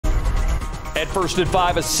At first at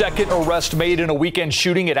 5, a second arrest made in a weekend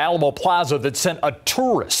shooting at Alamo Plaza that sent a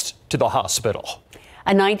tourist to the hospital.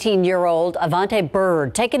 A 19-year-old Avante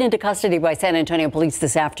Bird taken into custody by San Antonio police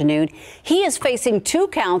this afternoon. He is facing 2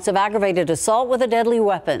 counts of aggravated assault with a deadly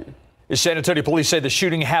weapon. San Antonio police say the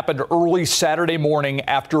shooting happened early Saturday morning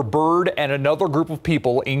after Bird and another group of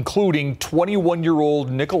people, including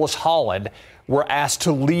 21-year-old Nicholas Holland, were asked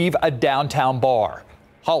to leave a downtown bar.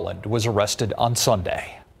 Holland was arrested on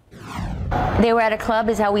Sunday. They were at a club,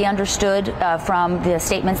 is how we understood from the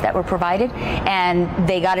statements that were provided, and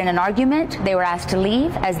they got in an argument. They were asked to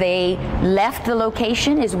leave. As they left the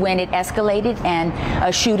location is when it escalated and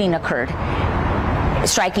a shooting occurred,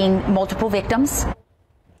 striking multiple victims.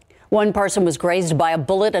 One person was grazed by a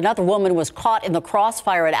bullet. Another woman was caught in the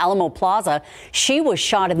crossfire at Alamo Plaza. She was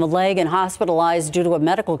shot in the leg and hospitalized due to a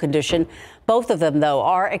medical condition. Both of them, though,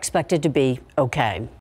 are expected to be okay.